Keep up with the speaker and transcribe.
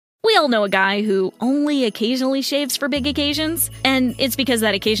all know a guy who only occasionally shaves for big occasions, and it's because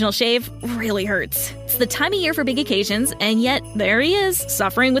that occasional shave really hurts. It's the time of year for big occasions, and yet there he is,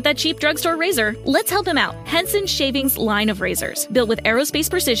 suffering with that cheap drugstore razor. Let's help him out. Henson Shaving's line of razors, built with aerospace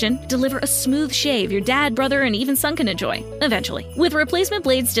precision, deliver a smooth shave your dad, brother, and even son can enjoy, eventually. With replacement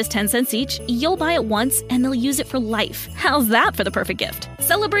blades just 10 cents each, you'll buy it once, and they'll use it for life. How's that for the perfect gift?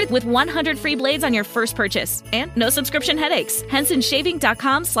 Celebrate with 100 free blades on your first purchase, and no subscription headaches.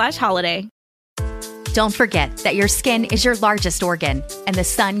 HensonShaving.com/holiday. Don't forget that your skin is your largest organ, and the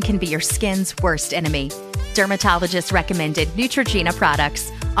sun can be your skin's worst enemy. Dermatologist-recommended Neutrogena products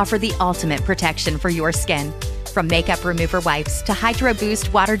offer the ultimate protection for your skin. From makeup remover wipes to Hydro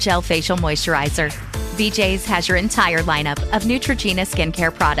Boost Water Gel Facial Moisturizer, BJ's has your entire lineup of Neutrogena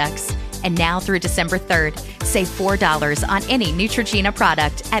skincare products. And now through December 3rd, save $4 on any Neutrogena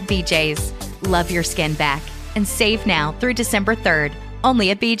product at BJ's. Love your skin back and save now through December 3rd,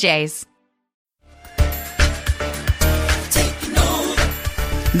 only at BJ's.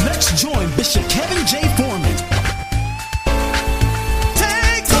 Let's join Bishop Kevin J. Foreman.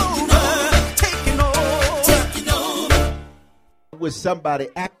 Taking over. With somebody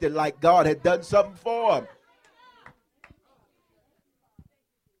acting like God had done something for him.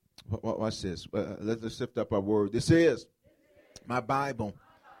 Watch this. Let's lift up our word. This is my Bible.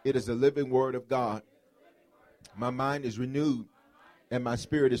 It is the living word of God. My mind is renewed and my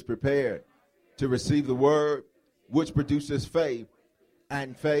spirit is prepared to receive the word which produces faith.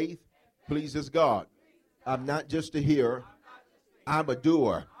 And faith pleases God. I'm not just a hearer, I'm a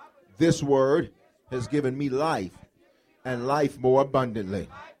doer. This word has given me life and life more abundantly.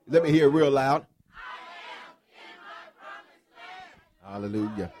 Let me hear it real loud.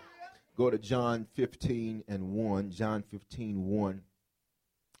 Hallelujah. Go to John 15:1. John 15:1.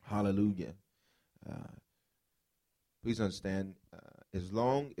 Hallelujah. Please understand, as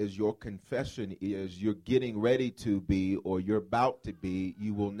long as your confession is you're getting ready to be or you're about to be,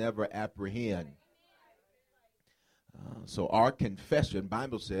 you will never apprehend. So our confession,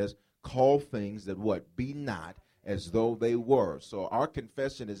 Bible says, call things that what? Be not as though they were. So our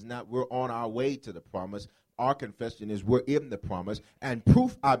confession is not we're on our way to the promise. Our confession is we're in the promise, and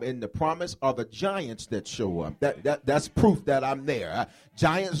proof I'm in the promise are the giants that show up. That's proof that I'm there.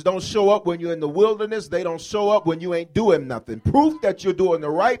 Giants don't show up when you're in the wilderness. They don't show up when you ain't doing nothing. Proof that you're doing the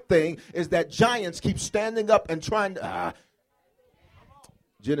right thing is that giants keep standing up and trying to.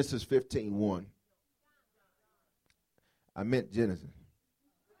 Genesis 15:1. I meant Genesis.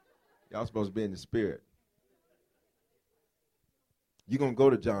 Y'all supposed to be in the spirit. You're going to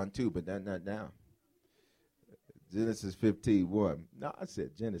go to John 2, but not now. Genesis 15:1. No, I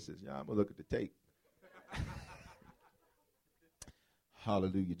said Genesis. Y'all, I'm going to look at the tape.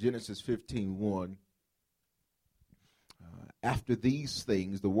 Hallelujah. Genesis 15:1. After these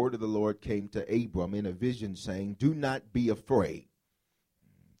things, the word of the Lord came to Abram in a vision, saying, do not be afraid.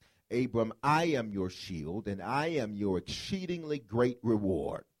 Abram, I am your shield, and I am your exceedingly great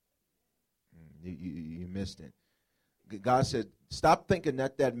reward. You missed it. God said, stop thinking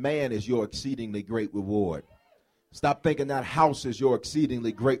that man is your exceedingly great reward. Stop thinking that house is your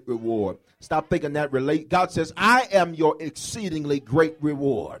exceedingly great reward. Stop thinking that God says, I am your exceedingly great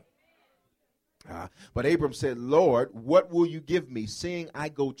reward. But Abram said, Lord, what will you give me, seeing I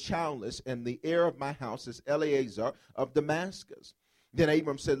go childless, and the heir of my house is Eleazar of Damascus? Then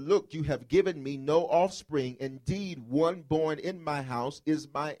Abram said, look, you have given me no offspring. Indeed, one born in my house is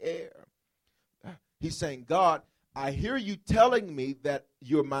my heir. He's saying, God, I hear you telling me that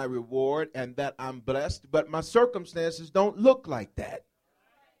you're my reward and that I'm blessed, but my circumstances don't look like that.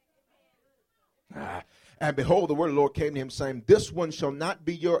 And behold, the word of the Lord came to him, saying, this one shall not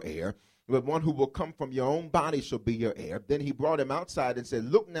be your heir, but one who will come from your own body shall be your heir. Then he brought him outside and said,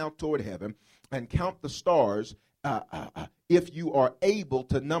 look now toward heaven and count the stars, if you are able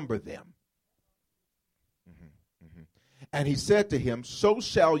to number them. And he said to him, so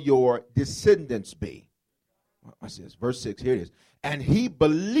shall your descendants be. Watch this, verse 6, here it is. And he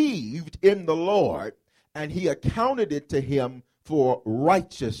believed in the Lord, and he accounted it to him for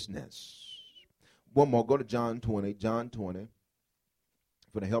righteousness. One more, go to John 20. John 20,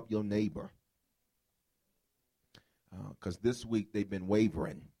 for to help your neighbor. Because this week they've been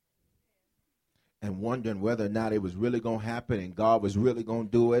wavering and wondering whether or not it was really going to happen and God was really going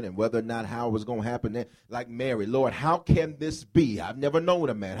to do it, and whether or not how it was going to happen. Like Mary, Lord, how can this be? I've never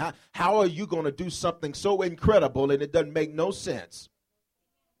known a man. How are you going to do something so incredible and it doesn't make no sense?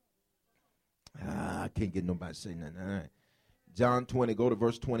 I can't get nobody to say nothing. All right. John 20, go to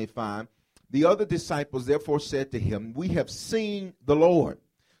verse 25. The other disciples therefore said to him, we have seen the Lord.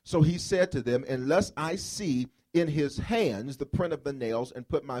 So he said to them, unless I see in his hands the print of the nails, and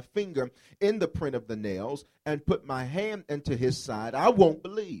put my finger in the print of the nails, and put my hand into his side, I won't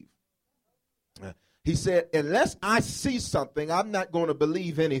believe. He said, unless I see something, I'm not going to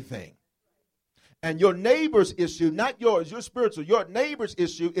believe anything. And your neighbor's issue, not yours, your spiritual, your neighbor's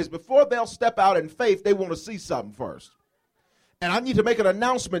issue is before they'll step out in faith, they want to see something first. And I need to make an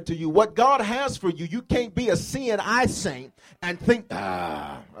announcement to you. What God has for you, you can't be a seeing eye saint and think,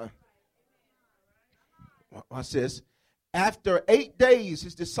 Watch this. After 8 days,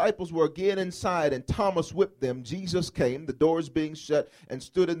 his disciples were again inside, and Thomas with them. Jesus came, the doors being shut, and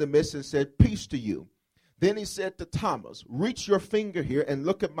stood in the midst and said, peace to you. Then he said to Thomas, reach your finger here and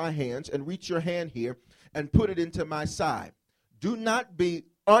look at my hands, and reach your hand here and put it into my side. Do not be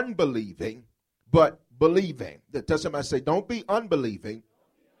unbelieving, but believing. Does somebody say, don't be unbelieving.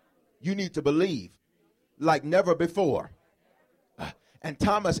 You need to believe like never before. And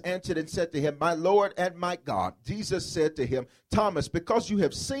Thomas answered and said to him, my Lord and my God. Jesus said to him, Thomas, because you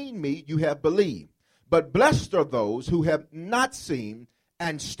have seen me, you have believed. But blessed are those who have not seen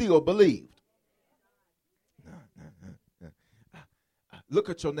and still believed. Look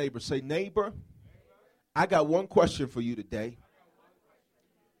at your neighbor. Say, neighbor, I got one question for you today.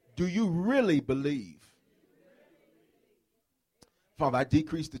 Do you really believe? Father, I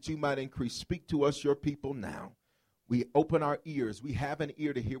decrease that you might increase. Speak to us, your people, now. We open our ears. We have an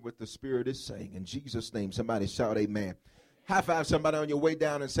ear to hear what the Spirit is saying. In Jesus' name, somebody shout amen. High five somebody on your way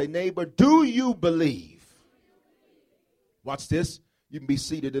down and say, neighbor, do you believe? Watch this. You can be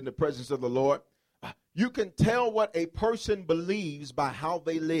seated in the presence of the Lord. You can tell what a person believes by how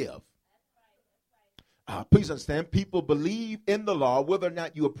they live. Please understand, people believe in the law, whether or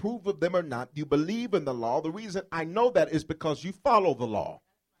not you approve of them or not. You believe in the law. The reason I know that is because you follow the law.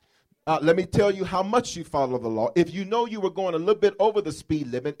 Let me tell you how much you follow the law. If you know you were going a little bit over the speed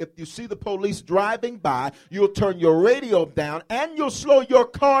limit, if you see the police driving by, you'll turn your radio down and you'll slow your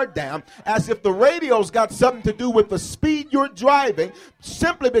car down as if the radio's got something to do with the speed you're driving,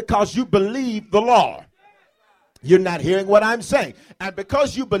 simply because you believe the law. You're not hearing what I'm saying. And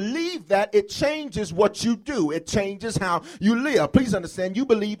because you believe that, it changes what you do. It changes how you live. Please understand, you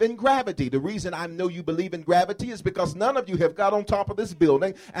believe in gravity. The reason I know you believe in gravity is because none of you have got on top of this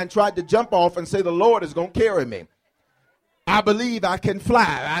building and tried to jump off and say, the Lord is going to carry me. I believe I can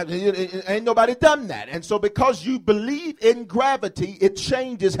fly. Ain't nobody done that. And so because you believe in gravity, it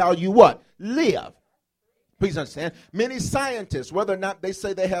changes how you what? Live. Please understand, many scientists, whether or not they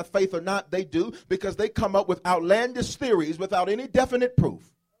say they have faith or not, they do, because they come up with outlandish theories without any definite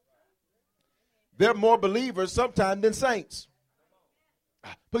proof. They're more believers sometimes than saints.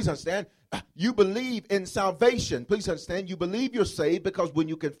 Please understand, you believe in salvation. Please understand, you believe you're saved because when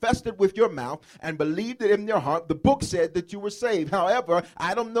you confessed it with your mouth and believed it in your heart, the book said that you were saved. However,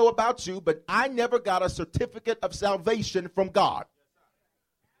 I don't know about you, but I never got a certificate of salvation from God.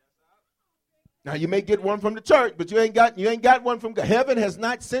 Now, you may get one from the church, but you ain't got one from God. Heaven has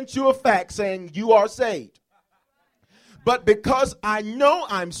not sent you a fax saying you are saved. But because I know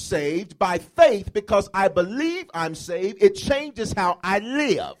I'm saved by faith, because I believe I'm saved, it changes how I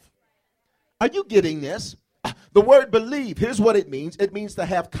live. Are you getting this? The word believe, here's what it means. It means to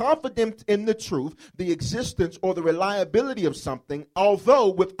have confidence in the truth, the existence, or the reliability of something, although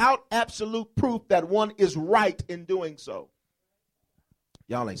without absolute proof that one is right in doing so.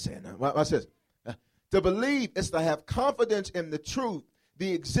 Y'all ain't saying that. Watch this. To believe is to have confidence in the truth,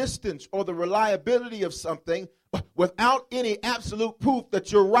 the existence, or the reliability of something without any absolute proof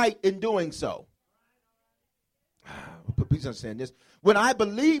that you're right in doing so. Please understand this. When I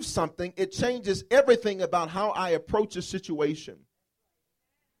believe something, it changes everything about how I approach a situation.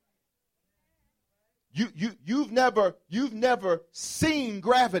 You've never seen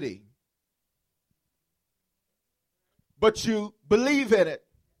gravity, but you believe in it.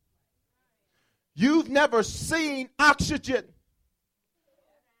 You've never seen oxygen,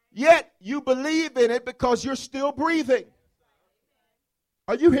 yet you believe in it because you're still breathing.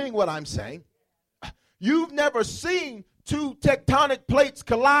 Are you hearing what I'm saying? You've never seen two tectonic plates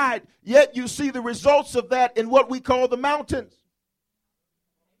collide, yet you see the results of that in what we call the mountains.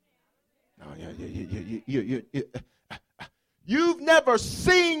 You've never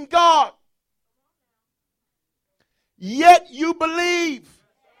seen God, yet you believe.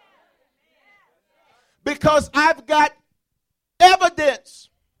 Because I've got evidence.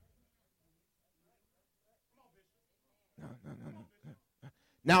 No.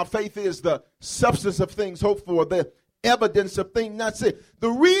 Now, faith is the substance of things hoped for, the evidence of things not seen. The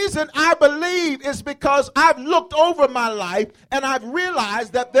reason I believe is because I've looked over my life and I've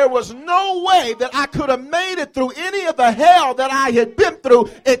realized that there was no way that I could have made it through any of the hell that I had been through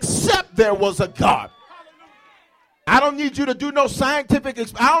except there was a God. I don't need you to do no scientific,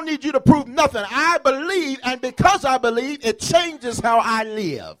 I don't need you to prove nothing. I believe, and because I believe, it changes how I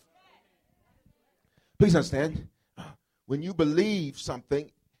live. Please understand, when you believe something,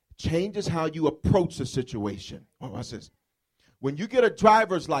 it changes how you approach a situation. Oh, watch this. When you get a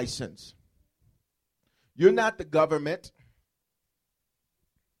driver's license, you're not the government.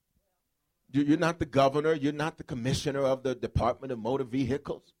 You're not the governor. You're not the commissioner of the Department of Motor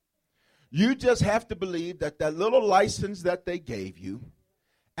Vehicles. You just have to believe that that little license that they gave you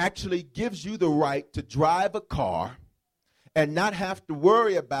actually gives you the right to drive a car and not have to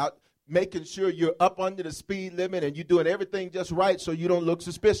worry about making sure you're up under the speed limit and you're doing everything just right so you don't look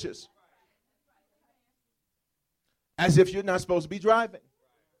suspicious. As if you're not supposed to be driving.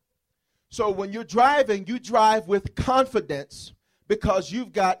 So when you're driving, you drive with confidence because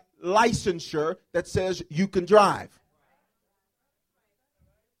you've got licensure that says you can drive.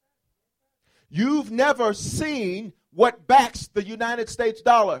 You've never seen what backs the United States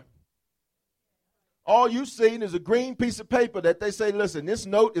dollar. All you've seen is a green piece of paper that they say, listen, this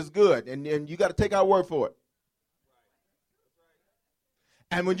note is good, and you got to take our word for it.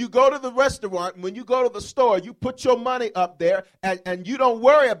 And when you go to the restaurant, when you go to the store, you put your money up there, and you don't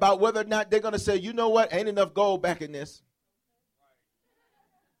worry about whether or not they're going to say, you know what, ain't enough gold back in this.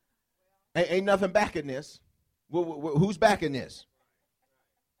 Ain't nothing back in this. Who's back in this?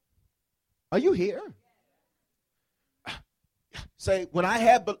 Are you here? Say when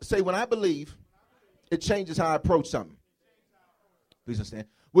I believe, it changes how I approach something. Please understand.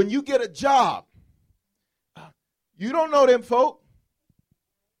 When you get a job, you don't know them folk.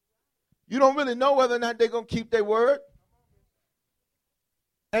 You don't really know whether or not they're going to keep their word.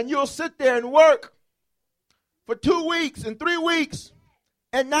 And you'll sit there and work for 2 weeks and 3 weeks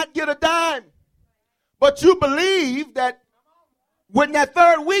and not get a dime. But you believe that when that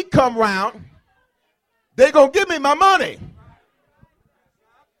third week come round, they're going to give me my money.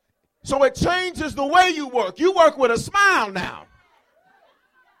 So it changes the way you work. You work with a smile now.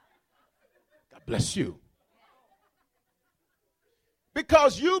 God bless you.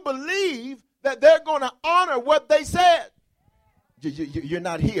 Because you believe that they're going to honor what they said. You're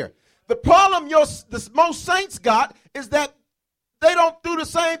not here. The problem the most saints got is that they don't do the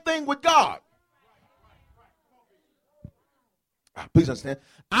same thing with God. Please understand.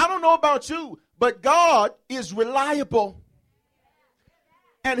 I don't know about you, but God is reliable.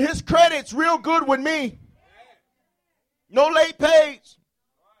 And his credit's real good with me. No late pays.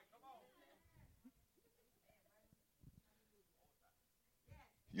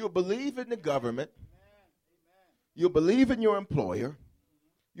 You'll believe in the government. You'll believe in your employer.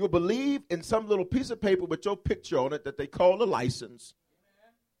 You'll believe in some little piece of paper with your picture on it that they call a license.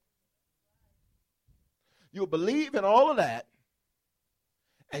 You'll believe in all of that.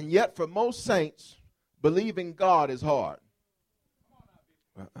 And yet for most saints, believing God is hard.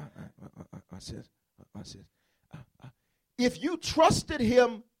 I said, if you trusted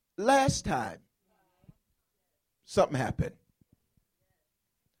him last time, something happened.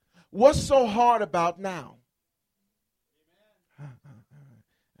 What's so hard about now?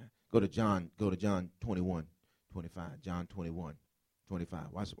 Go to John 21, 25. John 21, 25.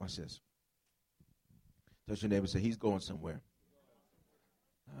 Watch this. Touch your neighbor and say, he's going somewhere.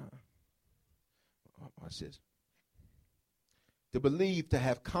 Watch this. To believe, to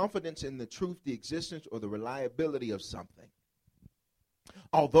have confidence in the truth, the existence, or the reliability of something.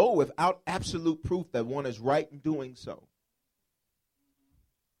 Although without absolute proof that one is right in doing so.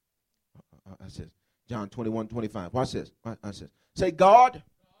 I says, John 21, 25. Watch this. I says, say God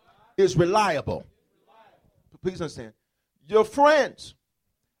is reliable. Please understand. Your friends,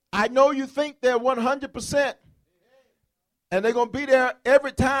 I know you think they're 100%. And they're going to be there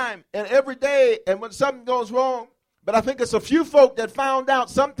every time and every day and when something goes wrong. But I think it's a few folk that found out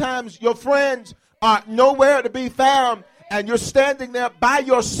sometimes your friends are nowhere to be found. And you're standing there by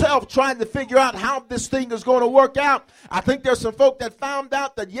yourself trying to figure out how this thing is going to work out. I think there's some folk that found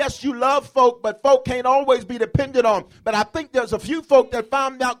out that, yes, you love folk, but folk can't always be depended on. But I think there's a few folk that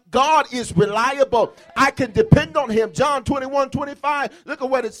found out God is reliable. I can depend on him. John 21, 25. Look at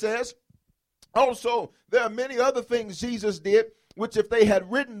what it says. Also, there are many other things Jesus did, which if they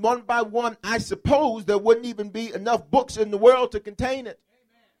had written one by one, I suppose there wouldn't even be enough books in the world to contain it.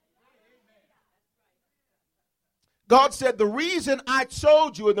 God said, the reason I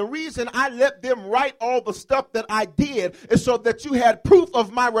showed you and the reason I let them write all the stuff that I did is so that you had proof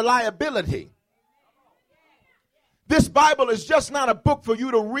of my reliability. This Bible is just not a book for you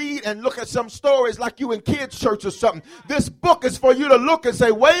to read and look at some stories like you in kids' church or something. This book is for you to look and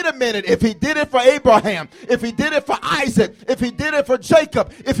say, wait a minute, if he did it for Abraham, if he did it for Isaac, if he did it for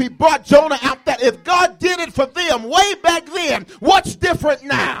Jacob, if he brought Jonah out there, if God did it for them way back then, what's different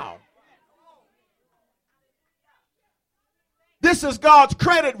now? This is God's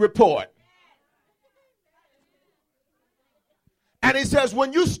credit report. And he says,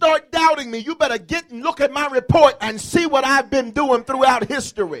 when you start doubting me, you better get and look at my report and see what I've been doing throughout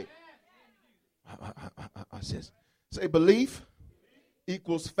history. I says, say belief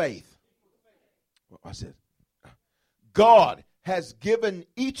equals faith. I said, God has given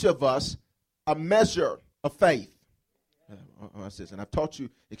each of us a measure of faith. I says, and I've taught you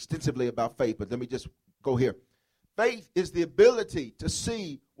extensively about faith, but let me just go here. Faith is the ability to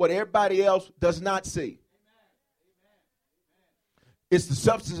see what everybody else does not see. It's the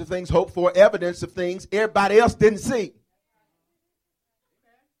substance of things hoped for, evidence of things everybody else didn't see.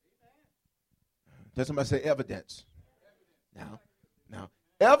 Does somebody say evidence? Now,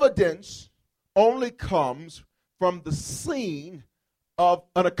 evidence only comes from the scene of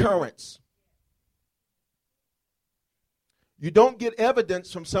an occurrence. You don't get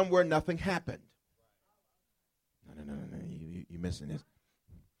evidence from somewhere nothing happened. No, you're missing this.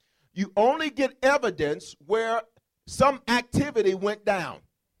 You only get evidence where some activity went down.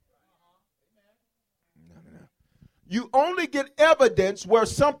 No. You only get evidence where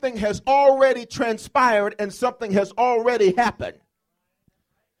something has already transpired and something has already happened.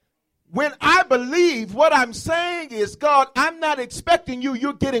 When I believe, what I'm saying is, God, I'm not expecting you.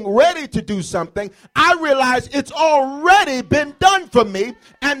 You're getting ready to do something. I realize it's already been done for me,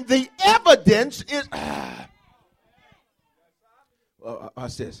 and the evidence is...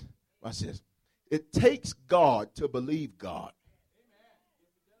 Watch this. It takes God to believe God.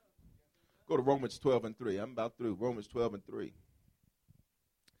 Go to Romans 12:3. I'm about through. Romans 12:3.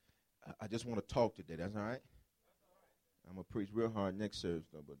 I just want to talk today. That's all right? I'm going to preach real hard next service,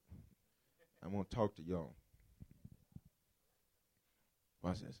 though, but I want to talk to y'all.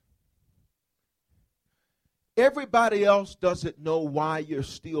 Watch this. Everybody else doesn't know why you're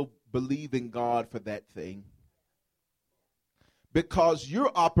still believing God for that thing. Because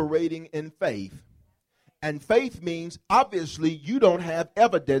you're operating in faith. And faith means, obviously, you don't have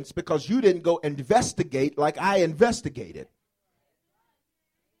evidence because you didn't go investigate like I investigated.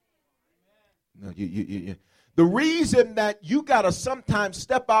 No, the reason that you got to sometimes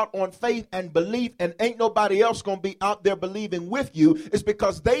step out on faith and belief and ain't nobody else going to be out there believing with you is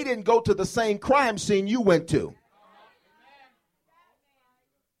because they didn't go to the same crime scene you went to.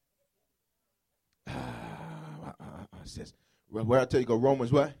 Where I tell you go, Romans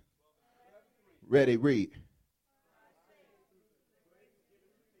what? Ready, read.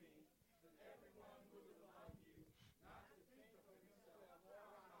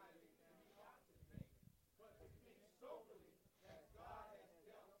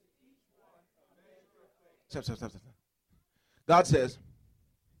 Stop. God says,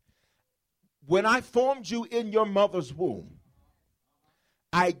 when I formed you in your mother's womb,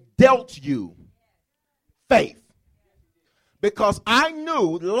 I dealt you faith. Because I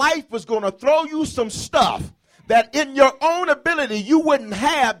knew life was going to throw you some stuff that in your own ability you wouldn't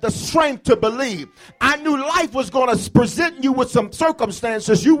have the strength to believe. I knew life was going to present you with some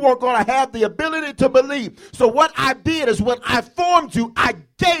circumstances you weren't going to have the ability to believe. So what I did is when I formed you, I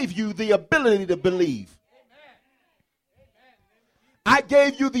gave you the ability to believe. I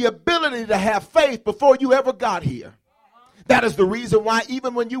gave you the ability to have faith before you ever got here. That is the reason why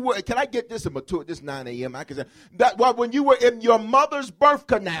even when you were, can I get this this 9 a.m. I can say that when you were in your mother's birth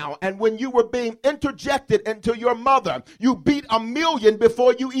canal and when you were being interjected into your mother, you beat 1,000,000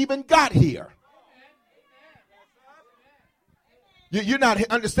 before you even got here. You're not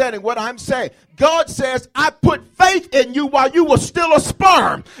understanding what I'm saying. God says, I put faith in you while you were still a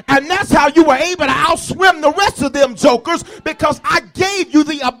sperm. And that's how you were able to outswim the rest of them jokers, because I gave you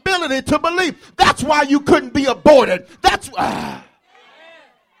the ability to believe. That's why you couldn't be aborted. That's I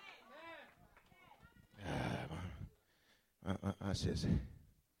says,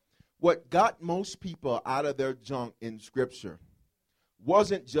 what got most people out of their junk in Scripture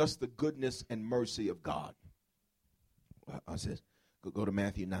wasn't just the goodness and mercy of God. I says, go to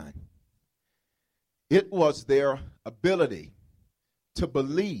Matthew 9. It was their ability to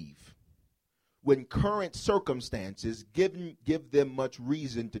believe when current circumstances give them much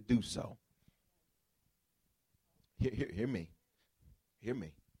reason to do so. Hear me. Hear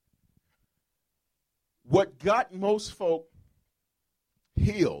me. What got most folk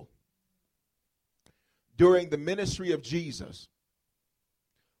healed during the ministry of Jesus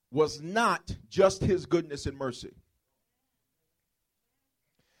was not just his goodness and mercy.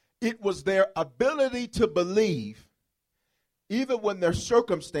 It was their ability to believe even when their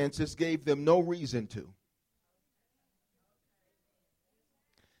circumstances gave them no reason to.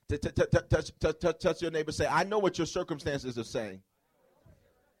 Touch your neighbor, say, I know what your circumstances are saying,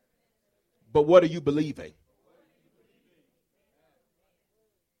 but what are you believing?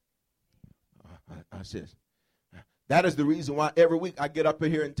 I says, that is the reason why every week I get up in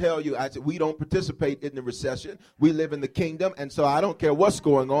here and tell you, I said, we don't participate in the recession. We live in the kingdom, and so I don't care what's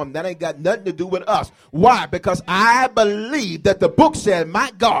going on. That ain't got nothing to do with us. Why? Because I believe that the book said,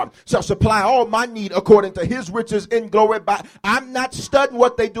 my God shall supply all my need according to his riches in glory. I'm not studying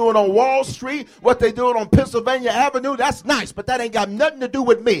what they doing on Wall Street, what they doing on Pennsylvania Avenue. That's nice, but that ain't got nothing to do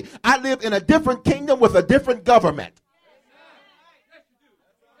with me. I live in a different kingdom with a different government.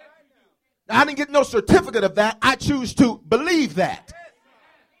 I didn't get no certificate of that. I choose to believe that.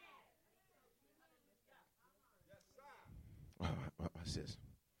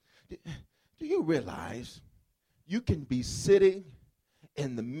 Do you realize you can be sitting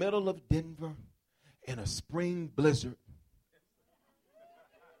in the middle of Denver in a spring blizzard,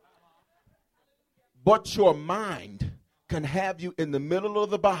 but your mind can have you in the middle of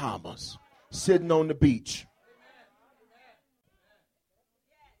the Bahamas sitting on the beach?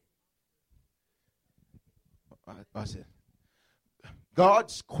 I said,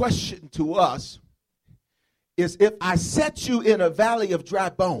 God's question to us is, if I set you in a valley of dry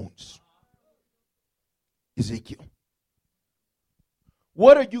bones, Ezekiel,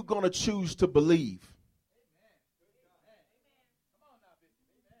 what are you going to choose to believe?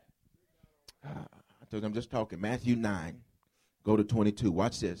 I'm just talking. Matthew 9, go to 22.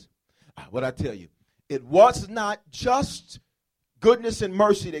 Watch this. What I tell you, it was not just goodness and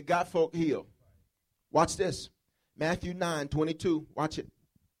mercy that got folk healed. Watch this. Matthew 9, 22. Watch it.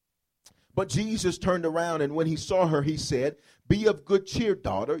 But Jesus turned around, and when he saw her, he said, be of good cheer,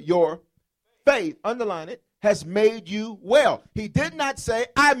 daughter. Your faith, underline it, has made you well. He did not say,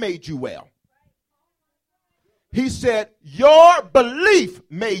 I made you well. He said, your belief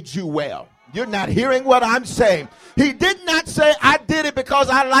made you well. You're not hearing what I'm saying. He did not say, I did it because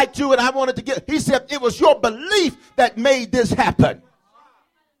I liked you and I wanted to get. He said, it was your belief that made this happen.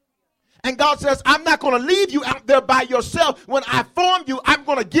 And God says, I'm not going to leave you out there by yourself. When I formed you, I'm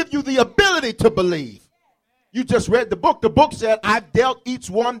going to give you the ability to believe. You just read the book. The book said, I've dealt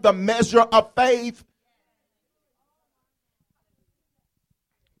each one the measure of faith.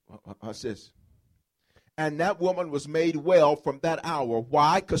 I says, and that woman was made well from that hour.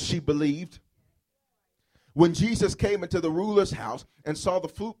 Why? Because she believed. When Jesus came into the ruler's house and saw the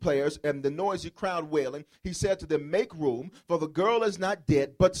flute players and the noisy crowd wailing, he said to them, make room, for the girl is not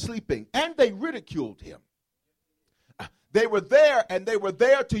dead, but sleeping. And they ridiculed him. They were there, and they were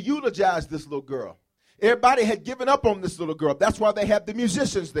there to eulogize this little girl. Everybody had given up on this little girl. That's why they had the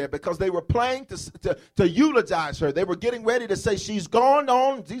musicians there, because they were playing to eulogize her. They were getting ready to say, she's gone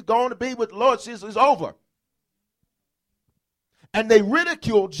on, she's going to be with the Lord, she's over. And they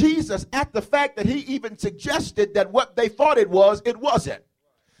ridiculed Jesus at the fact that he even suggested that what they thought it was, it wasn't.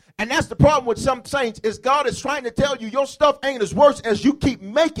 And that's the problem with some saints, is God is trying to tell you your stuff ain't as worse as you keep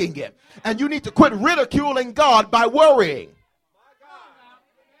making it. And you need to quit ridiculing God by worrying.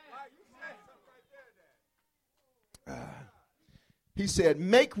 He said,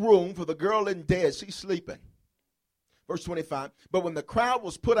 make room, for the girl isn't dead, she's sleeping. Verse 25, but when the crowd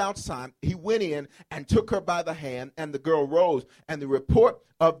was put outside, he went in and took her by the hand, and the girl rose. And the report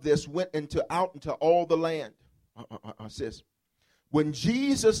of this went out into all the land. Says, when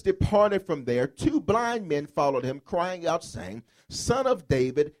Jesus departed from there, 2 blind men followed him, crying out, saying, Son of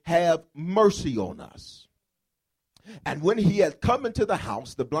David, have mercy on us. And when he had come into the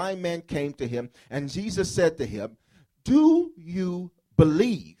house, the blind man came to him, and Jesus said to him, do you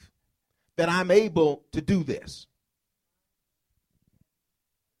believe that I'm able to do this?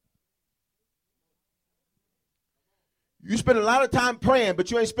 You spend a lot of time praying,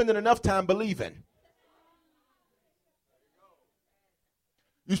 but you ain't spending enough time believing.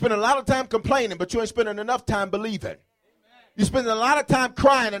 You spend a lot of time complaining, but you ain't spending enough time believing. You spend a lot of time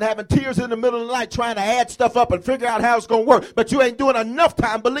crying and having tears in the middle of the night trying to add stuff up and figure out how it's going to work, but you ain't doing enough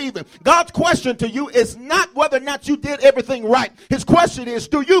time believing. God's question to you is not whether or not you did everything right. His question is,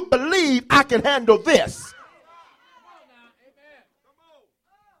 do you believe I can handle this?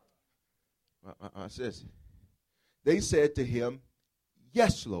 Says, they said to him,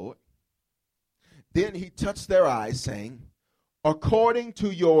 yes, Lord. Then he touched their eyes, saying, according to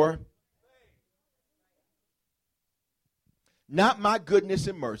your, not my goodness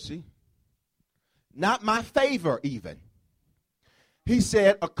and mercy, not my favor even. He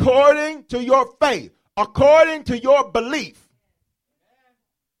said, according to your faith, according to your belief.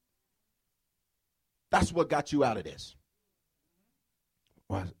 That's what got you out of this.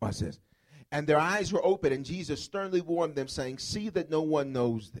 Watch this. And their eyes were open, and Jesus sternly warned them, saying, see that no one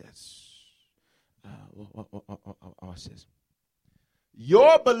knows this. Watch this.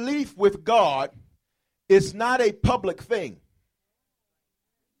 Your belief with God is not a public thing.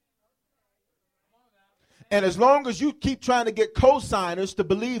 And as long as you keep trying to get co-signers to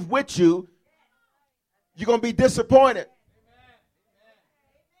believe with you, you're going to be disappointed.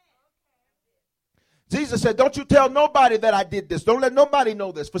 Jesus said, don't you tell nobody that I did this. Don't let nobody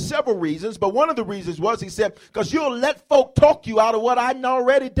know this, for several reasons. But one of the reasons was, he said, because you'll let folk talk you out of what I've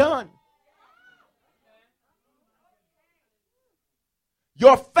already done.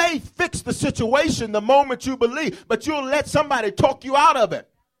 Your faith fixed the situation the moment you believe, but you'll let somebody talk you out of it.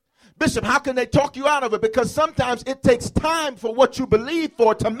 Bishop, how can they talk you out of it? Because sometimes it takes time for what you believe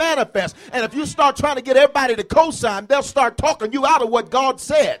for to manifest. And if you start trying to get everybody to co-sign, they'll start talking you out of what God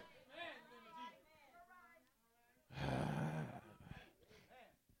said.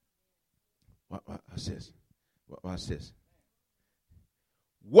 Watch this. Watch this.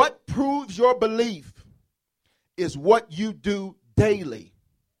 What proves your belief is what you do daily,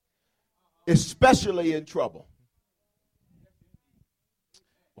 especially in trouble.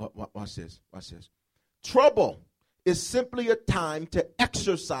 Watch this. Watch this. Trouble is simply a time to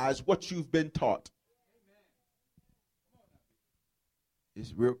exercise what you've been taught.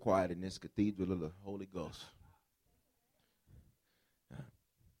 It's real quiet in this cathedral of the Holy Ghost.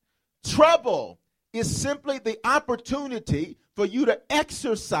 Trouble is simply the opportunity for you to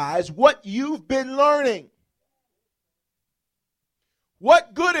exercise what you've been learning.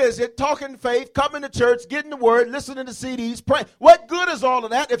 What good is it talking faith, coming to church, getting the word, listening to CDs, praying? What good is all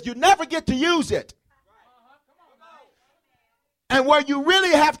of that if you never get to use it? And where you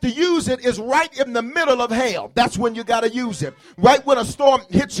really have to use it is right in the middle of hell. That's when you got to use it. Right when a storm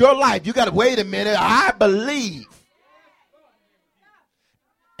hits your life, you got to wait a minute. I believe.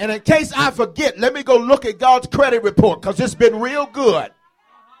 And in case I forget, let me go look at God's credit report, because it's been real good.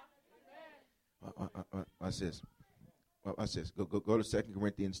 Watch this. Watch this. Go to 2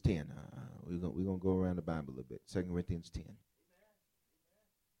 Corinthians 10. We're going to go around the Bible a little bit. 2 Corinthians 10.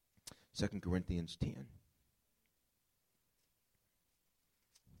 2 Corinthians 10.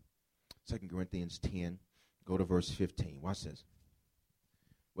 2 Corinthians 10. Go to verse 15. Watch this.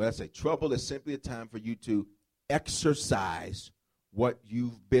 Well, I say trouble is simply a time for you to exercise what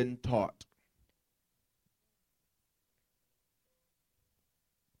you've been taught.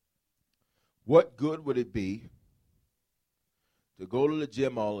 What good would it be to go to the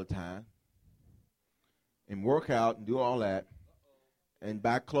gym all the time and work out and do all that and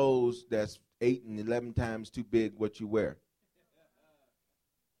buy clothes that's 8 and 11 times too big what you wear?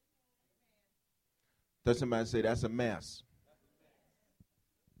 Does somebody say that's a mess?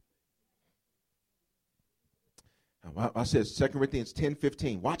 I says 2 Corinthians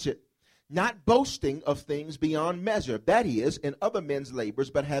 10:15. Watch it. Not boasting of things beyond measure, that is, in other men's labors,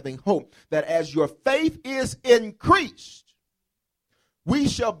 but having hope that as your faith is increased, we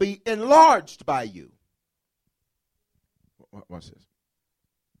shall be enlarged by you. Watch this.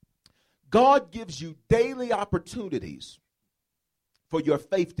 God gives you daily opportunities for your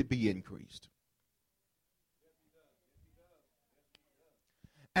faith to be increased.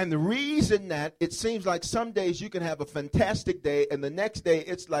 And the reason that it seems like some days you can have a fantastic day and the next day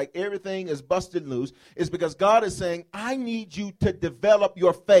it's like everything is busted loose is because God is saying, I need you to develop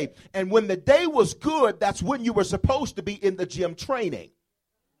your faith. And when the day was good, that's when you were supposed to be in the gym training.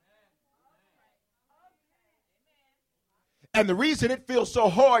 And the reason it feels so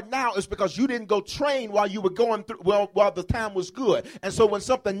hard now is because you didn't go train while you were going through, while the time was good. And so when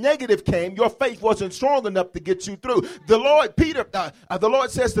something negative came, your faith wasn't strong enough to get you through. The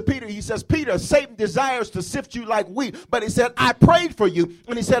Lord says to Peter, he says, Peter, Satan desires to sift you like wheat. But he said, I prayed for you.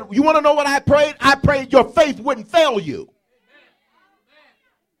 And he said, you want to know what I prayed? I prayed your faith wouldn't fail you.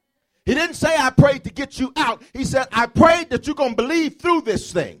 He didn't say I prayed to get you out. He said, I prayed that you're going to believe through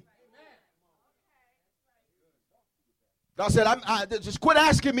this thing. God said, just quit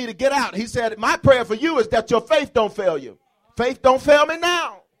asking me to get out. He said, my prayer for you is that your faith don't fail you. Faith don't fail me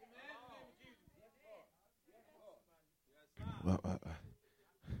now.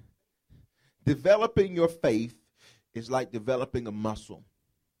 Developing your faith is like developing a muscle.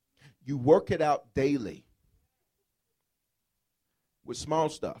 You work it out daily with small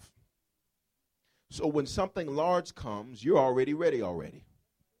stuff. So when something large comes, you're already ready already.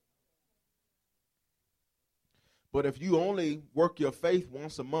 But if you only work your faith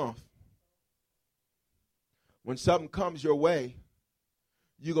once a month, when something comes your way,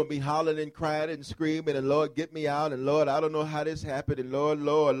 you're going to be hollering and crying and screaming, and Lord, get me out, and Lord, I don't know how this happened, and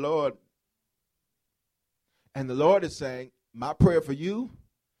Lord. And the Lord is saying, my prayer for you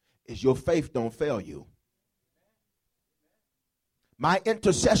is your faith don't fail you. My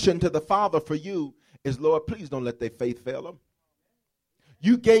intercession to the Father for you is, Lord, please don't let their faith fail them.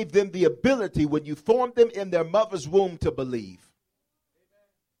 You gave them the ability when you formed them in their mother's womb to believe.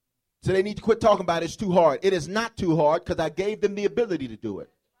 So they need to quit talking about it's too hard. It is not too hard because I gave them the ability to do it.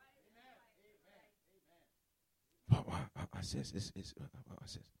 I says,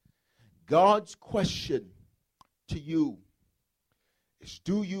 God's question to you is,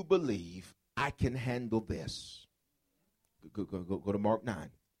 do you believe I can handle this? Go to Mark 9.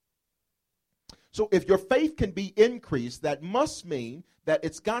 So if your faith can be increased, that must mean that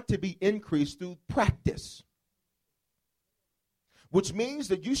it's got to be increased through practice. Which means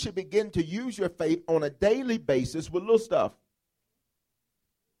that you should begin to use your faith on a daily basis with little stuff.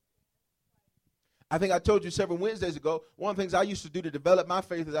 I think I told you several Wednesdays ago, one of the things I used to do to develop my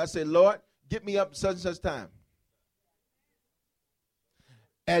faith is I said, Lord, get me up at such and such time.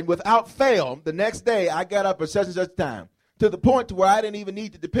 And without fail, the next day I got up at such and such time. To the point to where I didn't even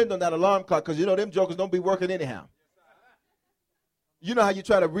need to depend on that alarm clock because, you know, them jokers don't be working anyhow. You know how you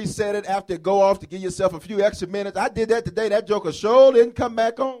try to reset it after it go off to give yourself a few extra minutes? I did that today. That joker sure didn't come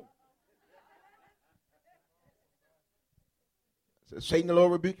back on. So Satan, the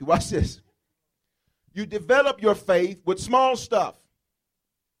Lord rebuke you. Watch this. You develop your faith with small stuff.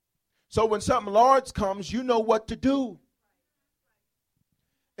 So when something large comes, you know what to do.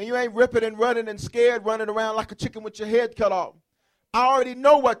 And you ain't ripping and running and scared, running around like a chicken with your head cut off. I already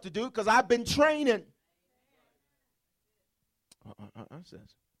know what to do because I've been training.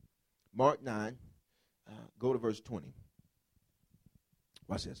 Says Mark 9, go to verse 20.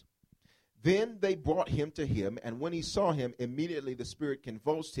 Watch this. Then they brought him to him, and when he saw him, immediately the spirit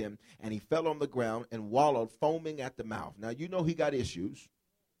convulsed him, and he fell on the ground and wallowed, foaming at the mouth. Now, you know he got issues.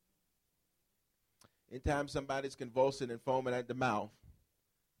 Anytime somebody's convulsing and foaming at the mouth,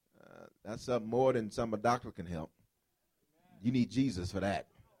 that's something more than some a doctor can help. You need Jesus for that.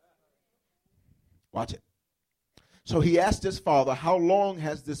 Watch it. So he asked his father, how long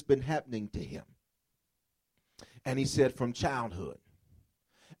has this been happening to him? And he said, from childhood.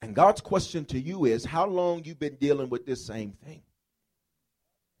 And God's question to you is, how long you been dealing with this same thing?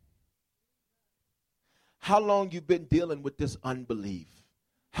 How long you been dealing with this unbelief?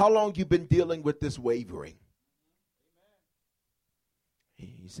 How long you been dealing with this wavering?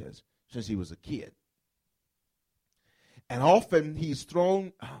 He says, since he was a kid. And often he's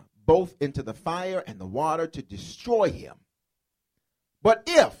thrown both into the fire and the water to destroy him. But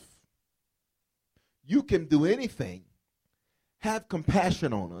if you can do anything, have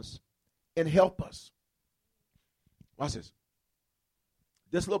compassion on us and help us. Watch this.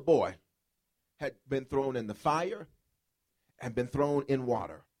 This little boy had been thrown in the fire and been thrown in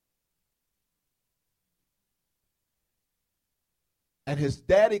water. And his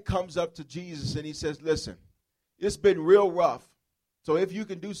daddy comes up to Jesus and he says, listen, it's been real rough. So if you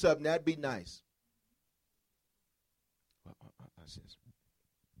can do something, that'd be nice. Watch this.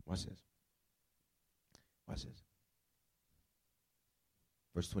 Watch this. Watch this.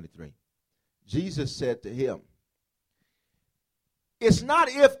 Verse 23. Jesus said to him, it's not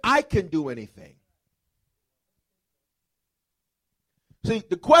if I can do anything. See,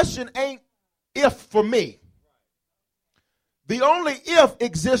 the question ain't if for me. The only if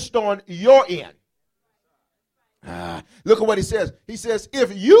exists on your end. Look at what he says. He says,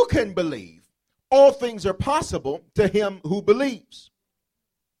 if you can believe, all things are possible to him who believes.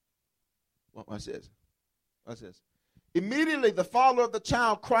 Watch this. Watch this. Immediately the father of the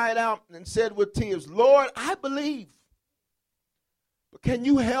child cried out and said with tears, Lord, I believe. But can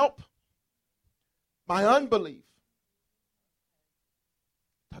you help my unbelief?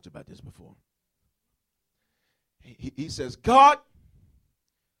 Talked about this before. He says, God,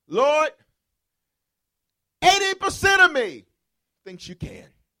 Lord, 80% of me thinks you can.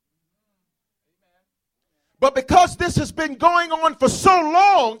 But because this has been going on for so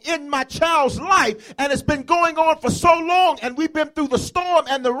long in my child's life, and it's been going on for so long, and we've been through the storm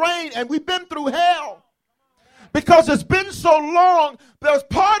and the rain, and we've been through hell. Because it's been so long, there's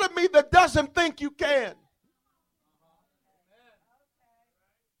part of me that doesn't think you can.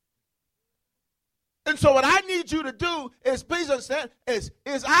 And so what I need you to do is, please understand, is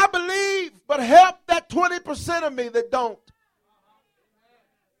I believe, but help that 20% of me that don't.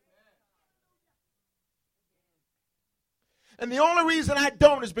 And the only reason I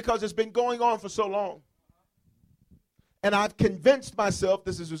don't is because it's been going on for so long. And I've convinced myself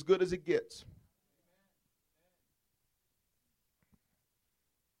this is as good as it gets.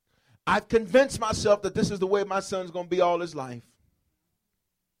 I've convinced myself that this is the way my son's going to be all his life.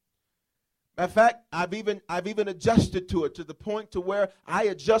 In fact, I've even adjusted to it to the point to where I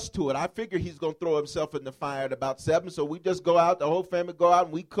adjust to it. I figure he's going to throw himself in the fire at about 7, so we just go out, the whole family go out,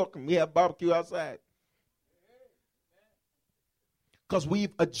 and we cook, and we have barbecue outside. Because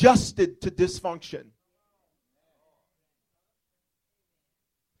we've adjusted to dysfunction.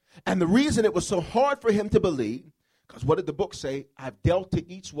 And the reason it was so hard for him to believe, because what did the book say? I've dealt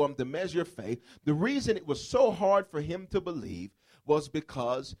to each one the measure of faith. The reason it was so hard for him to believe was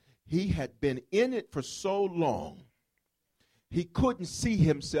because he had been in it for so long, he couldn't see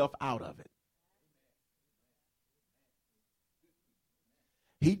himself out of it.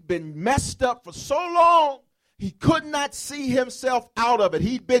 He'd been messed up for so long, he could not see himself out of it.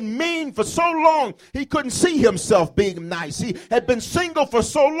 He'd been mean for so long, he couldn't see himself being nice. He had been single for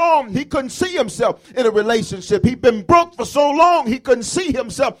so long, he couldn't see himself in a relationship. He'd been broke for so long, he couldn't see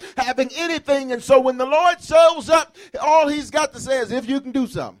himself having anything. And so when the Lord shows up, all he's got to say is, if you can do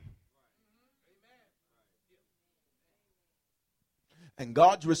something. And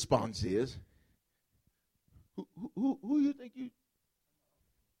God's response is, who you think you?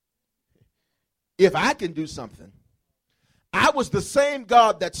 If I can do something. I was the same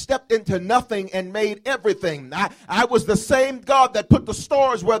God that stepped into nothing and made everything. I was the same God that put the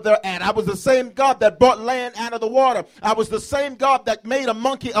stars where they're at. I was the same God that brought land out of the water. I was the same God that made a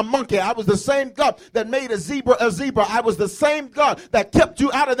monkey a monkey. I was the same God that made a zebra a zebra. I was the same God that kept you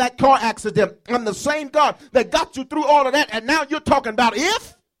out of that car accident. I'm the same God that got you through all of that. And now you're talking about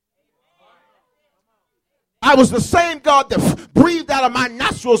if? I was the same God that breathed out of my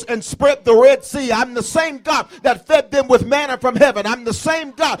nostrils and spread the Red Sea. I'm the same God that fed them with manna from heaven. I'm the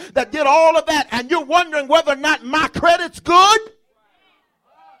same God that did all of that. And you're wondering whether or not my credit's good?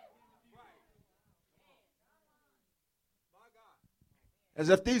 As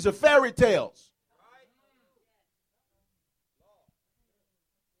if these are fairy tales.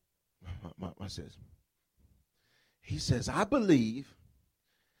 He says, I believe,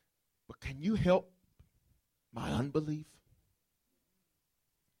 but can you help my unbelief?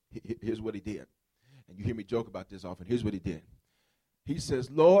 Here's what he did. And you hear me joke about this often. Here's what he did. He says,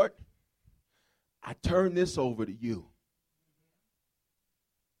 Lord, I turn this over to you.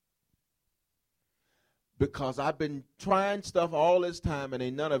 Because I've been trying stuff all this time and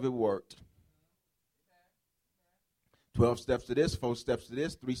ain't none of it worked. 12 steps to this, 4 steps to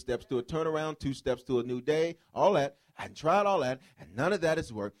this, 3 steps to a turnaround, 2 steps to a new day, all that. I tried all that, and none of that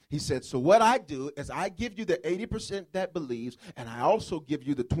has worked. He said, so what I do is I give you the 80% that believes, and I also give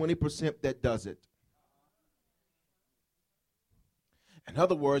you the 20% that does it. In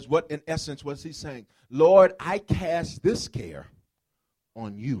other words, what in essence was he saying? Lord, I cast this care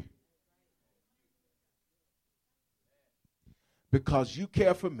on you. Because you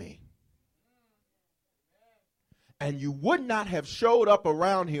care for me. And you would not have showed up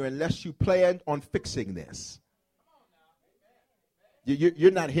around here unless you planned on fixing this. You're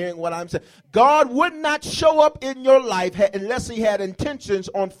not hearing what I'm saying. God would not show up in your life unless he had intentions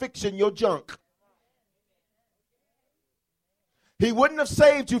on fixing your junk. He wouldn't have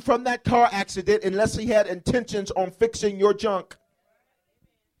saved you from that car accident unless he had intentions on fixing your junk.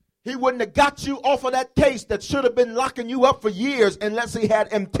 He wouldn't have got you off of that case that should have been locking you up for years unless he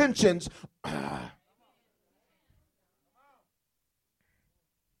had intentions.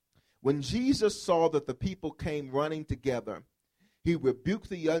 When Jesus saw that the people came running together, he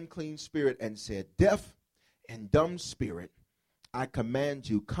rebuked the unclean spirit and said, deaf and dumb spirit, I command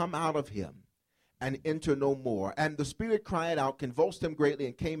you, come out of him and enter no more. And the spirit cried out, convulsed him greatly,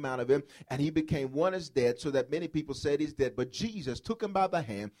 and came out of him, and he became one as dead, so that many people said he's dead. But Jesus took him by the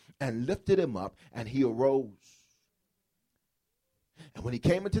hand and lifted him up, and he arose. And when he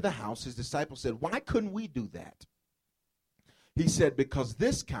came into the house, his disciples said, why couldn't we do that? He said, because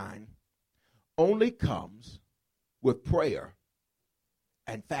this kind only comes with prayer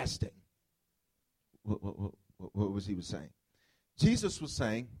and fasting. What was he saying? Jesus was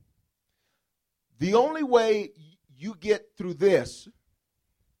saying, the only way you get through this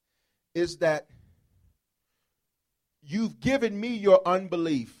is that you've given me your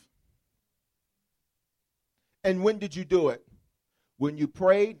unbelief. And when did you do it? When you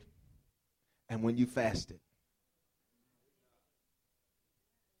prayed and when you fasted.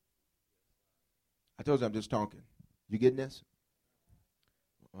 I told you I'm just talking. You getting this?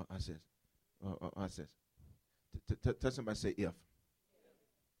 I says. Tell somebody, say if.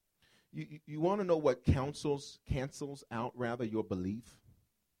 You want to know what cancels out rather your belief?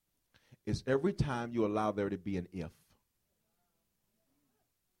 Is every time you allow there to be an if.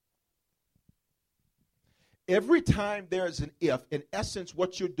 Every time there is an if, in essence,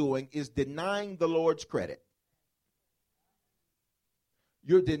 what you're doing is denying the Lord's credit.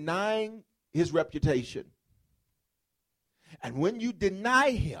 You're denying his reputation. And when you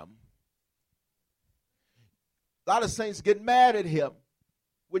deny him, a lot of saints get mad at him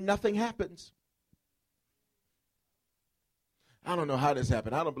when nothing happens. I don't know how this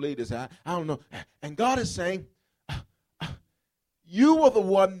happened. I don't believe this. I don't know. And God is saying, you were the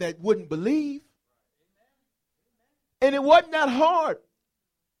one that wouldn't believe. And it wasn't that hard.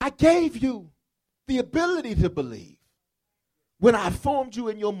 I gave you the ability to believe when I formed you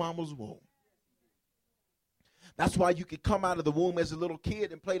in your mama's womb. That's why you could come out of the womb as a little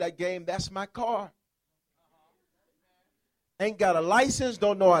kid and play that game, That's My Car. Ain't got a license,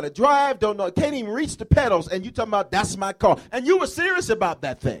 don't know how to drive, can't even reach the pedals, and you talking about that's my car. And you were serious about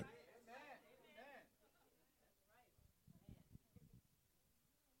that thing.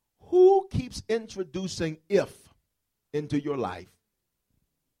 Who keeps introducing if into your life?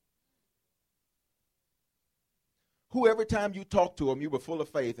 Who every time you talk to him, you were full of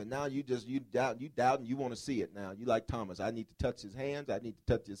faith, and now you doubt, and you want to see it now. You like Thomas. I need to touch his hands. I need to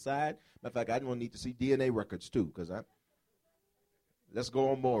touch his side. Matter of fact, I don't need to see DNA records too, because let's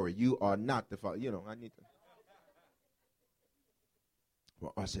go on, Maury. You are not the father. I need to.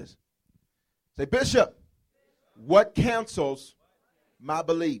 Well, watch this. Say, Bishop, what cancels my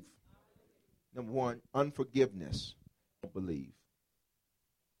belief? Number one, unforgiveness. Don't believe.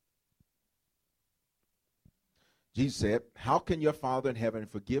 Jesus said, how can your Father in heaven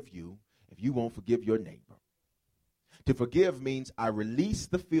forgive you if you won't forgive your neighbor? To forgive means I release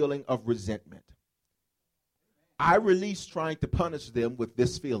the feeling of resentment. I release trying to punish them with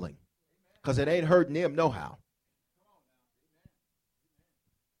this feeling because it ain't hurting them no how.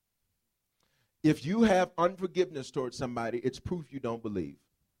 If you have unforgiveness towards somebody, it's proof you don't believe.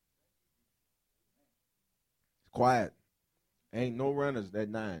 It's quiet. Ain't no runners at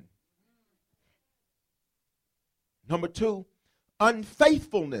 9. Number 2,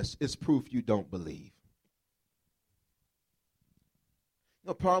 unfaithfulness is proof you don't believe.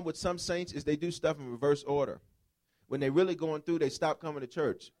 The problem with some saints is they do stuff in reverse order. When they're really going through, they stop coming to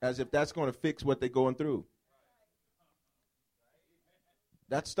church as if that's going to fix what they're going through.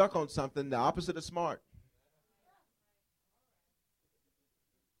 That's stuck on something, the opposite of smart.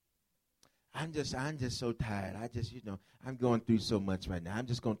 I'm just so tired. I'm going through so much right now. I'm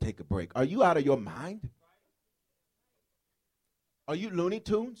just going to take a break. Are you out of your mind? Are you Looney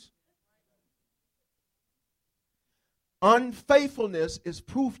Tunes? Unfaithfulness is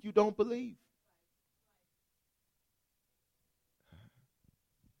proof you don't believe.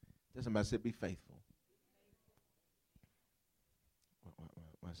 Somebody said, be faithful.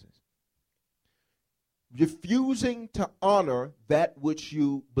 What's this? Refusing to honor that which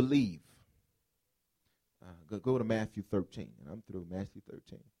you believe. Go to Matthew 13. And I'm through Matthew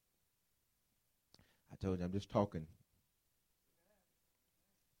 13. I told you I'm just talking.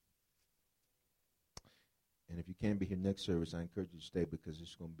 And if you can't be here next service, I encourage you to stay because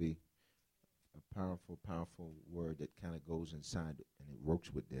it's going to be a powerful, powerful word that kind of goes inside it, and it works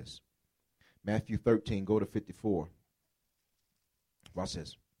with this. Matthew 13, go to 54. Watch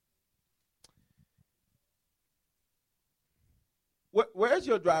this. Where's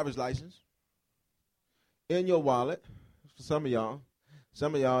your driver's license? In your wallet. For some of y'all.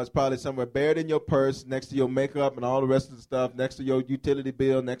 Some of y'all, it's probably somewhere buried in your purse, next to your makeup and all the rest of the stuff, next to your utility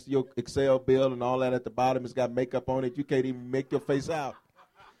bill, next to your Excel bill, and all that at the bottom. It's got makeup on it. You can't even make your face out.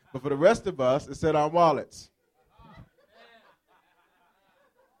 But for the rest of us, it's in our wallets.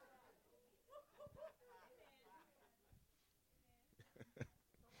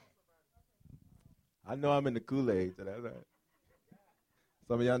 I know I'm in the Kool-Aid, so that's right.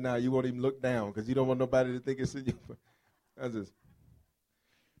 Some of y'all now, you won't even look down because you don't want nobody to think it's in you. That's this.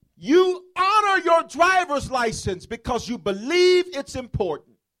 You honor your driver's license because you believe it's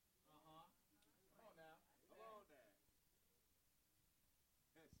important.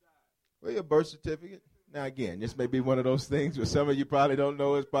 Well, your birth certificate. Now, again, this may be one of those things where some of you probably don't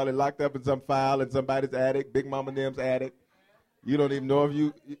know. It's probably locked up in some file in somebody's attic, Big Mama and them's attic. You don't even know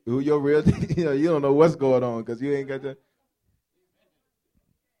who your real, you don't know what's going on because you ain't got the.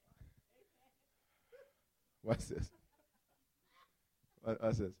 What's this?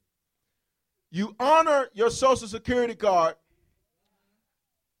 What's this? You honor your Social Security card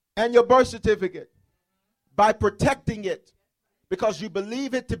and your birth certificate by protecting it because you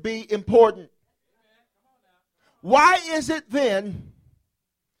believe it to be important. Why is it then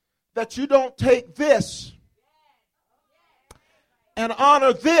that you don't take this and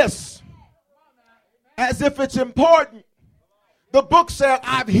honor this as if it's important? The book said,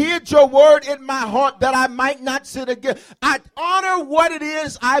 I've hid your word in my heart that I might not sin again. I honor what it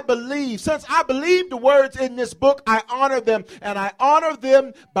is I believe. Since I believe the words in this book, I honor them. And I honor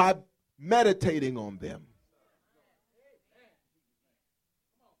them by meditating on them.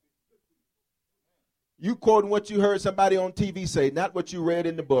 You quoting what you heard somebody on TV say, not what you read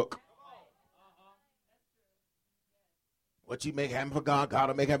in the book. What you make happen for God, God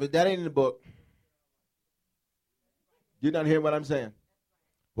will make happen. That ain't in the book. You're not hearing what I'm saying.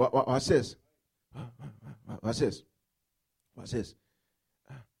 Watch this. Watch this. Watch this.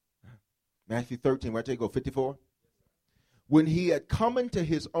 Matthew 13, where I tell you go, 54. When he had come into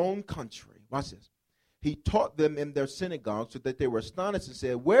his own country, watch this, he taught them in their synagogues so that they were astonished and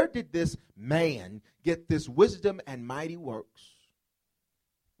said, where did this man get this wisdom and mighty works?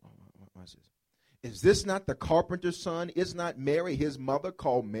 Watch this. Is this not the carpenter's son? Is not Mary his mother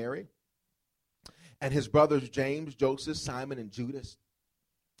called Mary? And his brothers James, Joseph, Simon, and Judas?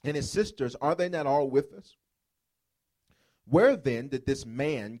 And his sisters, are they not all with us? Where then did this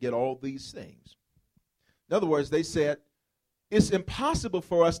man get all these things? In other words, they said, it's impossible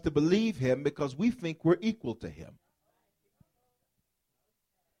for us to believe him because we think we're equal to him.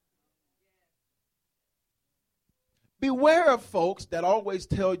 Beware of folks that always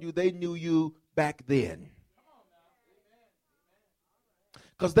tell you they knew you back then.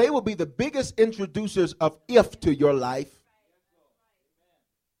 Because they will be the biggest introducers of if to your life.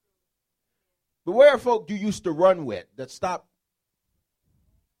 Beware of folk you used to run with that stop.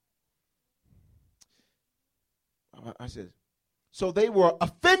 I said, so they were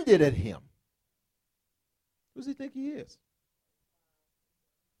offended at him. Who does he think he is?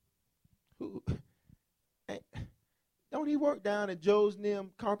 Who? Don't he work down at Joe's Nim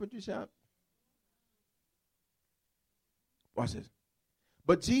carpentry shop? Watch this.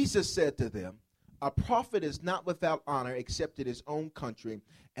 But Jesus said to them, a prophet is not without honor except in his own country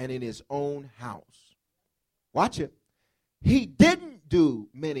and in his own house. Watch it. He didn't do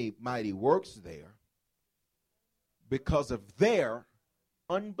many mighty works there because of their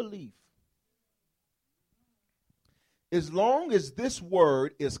unbelief. As long as this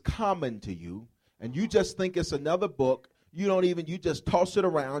word is common to you and you just think it's another book, you just toss it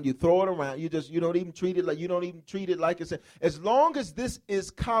around, you throw it around, you don't even treat it like it's as long as this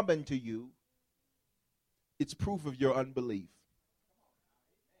is common to you, it's proof of your unbelief.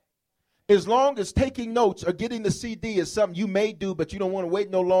 As long as taking notes or getting the CD is something you may do, but you don't want to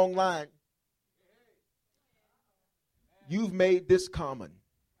wait no long line, you've made this common.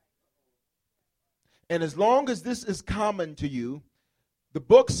 And as long as this is common to you, the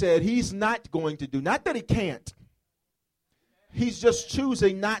book said he's not going to do, not that he can't. He's just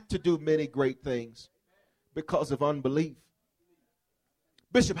choosing not to do many great things because of unbelief.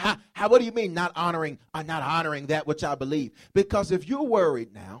 Bishop, what do you mean not honoring that which I believe? Because if you're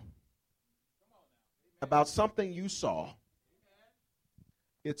worried now about something you saw,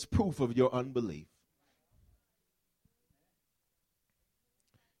 it's proof of your unbelief.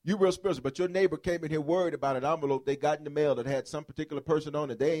 You real spiritual, but your neighbor came in here worried about an envelope they got in the mail that had some particular person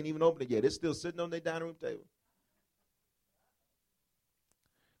on it. They ain't even opened it yet. It's still sitting on their dining room table.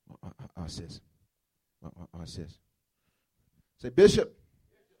 Sis. Say, Bishop,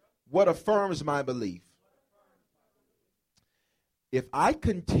 what affirms my belief? If I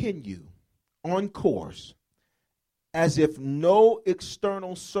continue on course as if no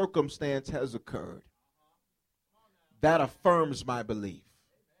external circumstance has occurred, that affirms my belief.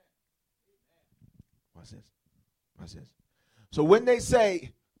 Watch this. So when they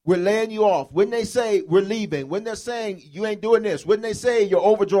say we're laying you off, when they say we're leaving, when they're saying you ain't doing this, when they say you're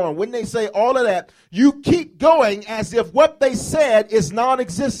overdrawn, when they say all of that, you keep going as if what they said is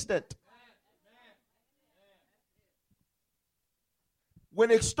non-existent.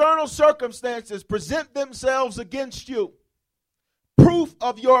 When external circumstances present themselves against you, proof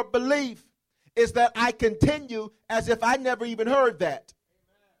of your belief is that I continue as if I never even heard that.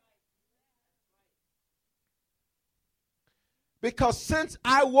 Because since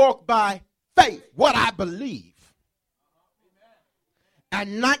I walk by faith, what I believe,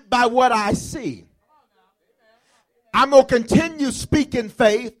 and not by what I see, I'm going to continue speaking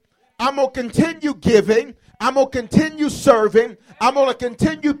faith. I'm going to continue giving. I'm going to continue serving. I'm going to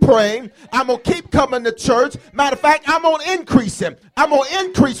continue praying. I'm going to keep coming to church. Matter of fact, I'm going to increase him. I'm going to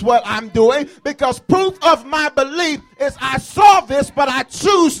increase what I'm doing because proof of my belief is I saw this, but I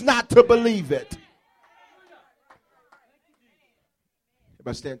choose not to believe it.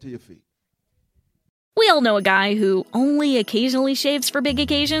 Everybody stand to your feet. We all know a guy who only occasionally shaves for big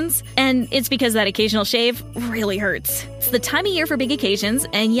occasions, and it's because that occasional shave really hurts. It's the time of year for big occasions,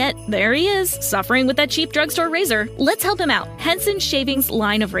 and yet there he is, suffering with that cheap drugstore razor. Let's help him out. Henson Shaving's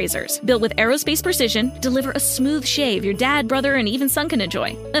line of razors, built with aerospace precision, deliver a smooth shave your dad, brother, and even son can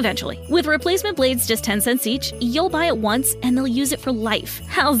enjoy, eventually. With replacement blades just 10 cents each, you'll buy it once and they'll use it for life.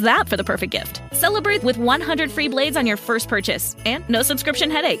 How's that for the perfect gift? Celebrate with 100 free blades on your first purchase, and no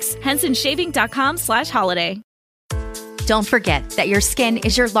subscription headaches. HensonShaving.com/holiday. Don't forget that your skin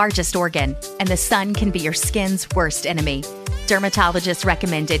is your largest organ, and the sun can be your skin's worst enemy. Dermatologist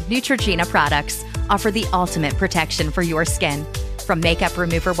recommended Neutrogena products offer the ultimate protection for your skin. From makeup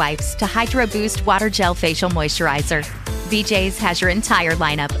remover wipes to Hydro Boost Water Gel Facial Moisturizer, BJ's has your entire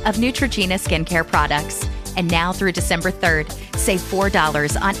lineup of Neutrogena skincare products. And now through December 3rd, save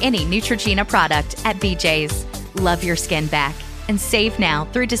 $4 on any Neutrogena product at BJ's. Love your skin back and save now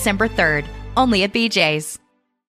through December 3rd, only at BJ's.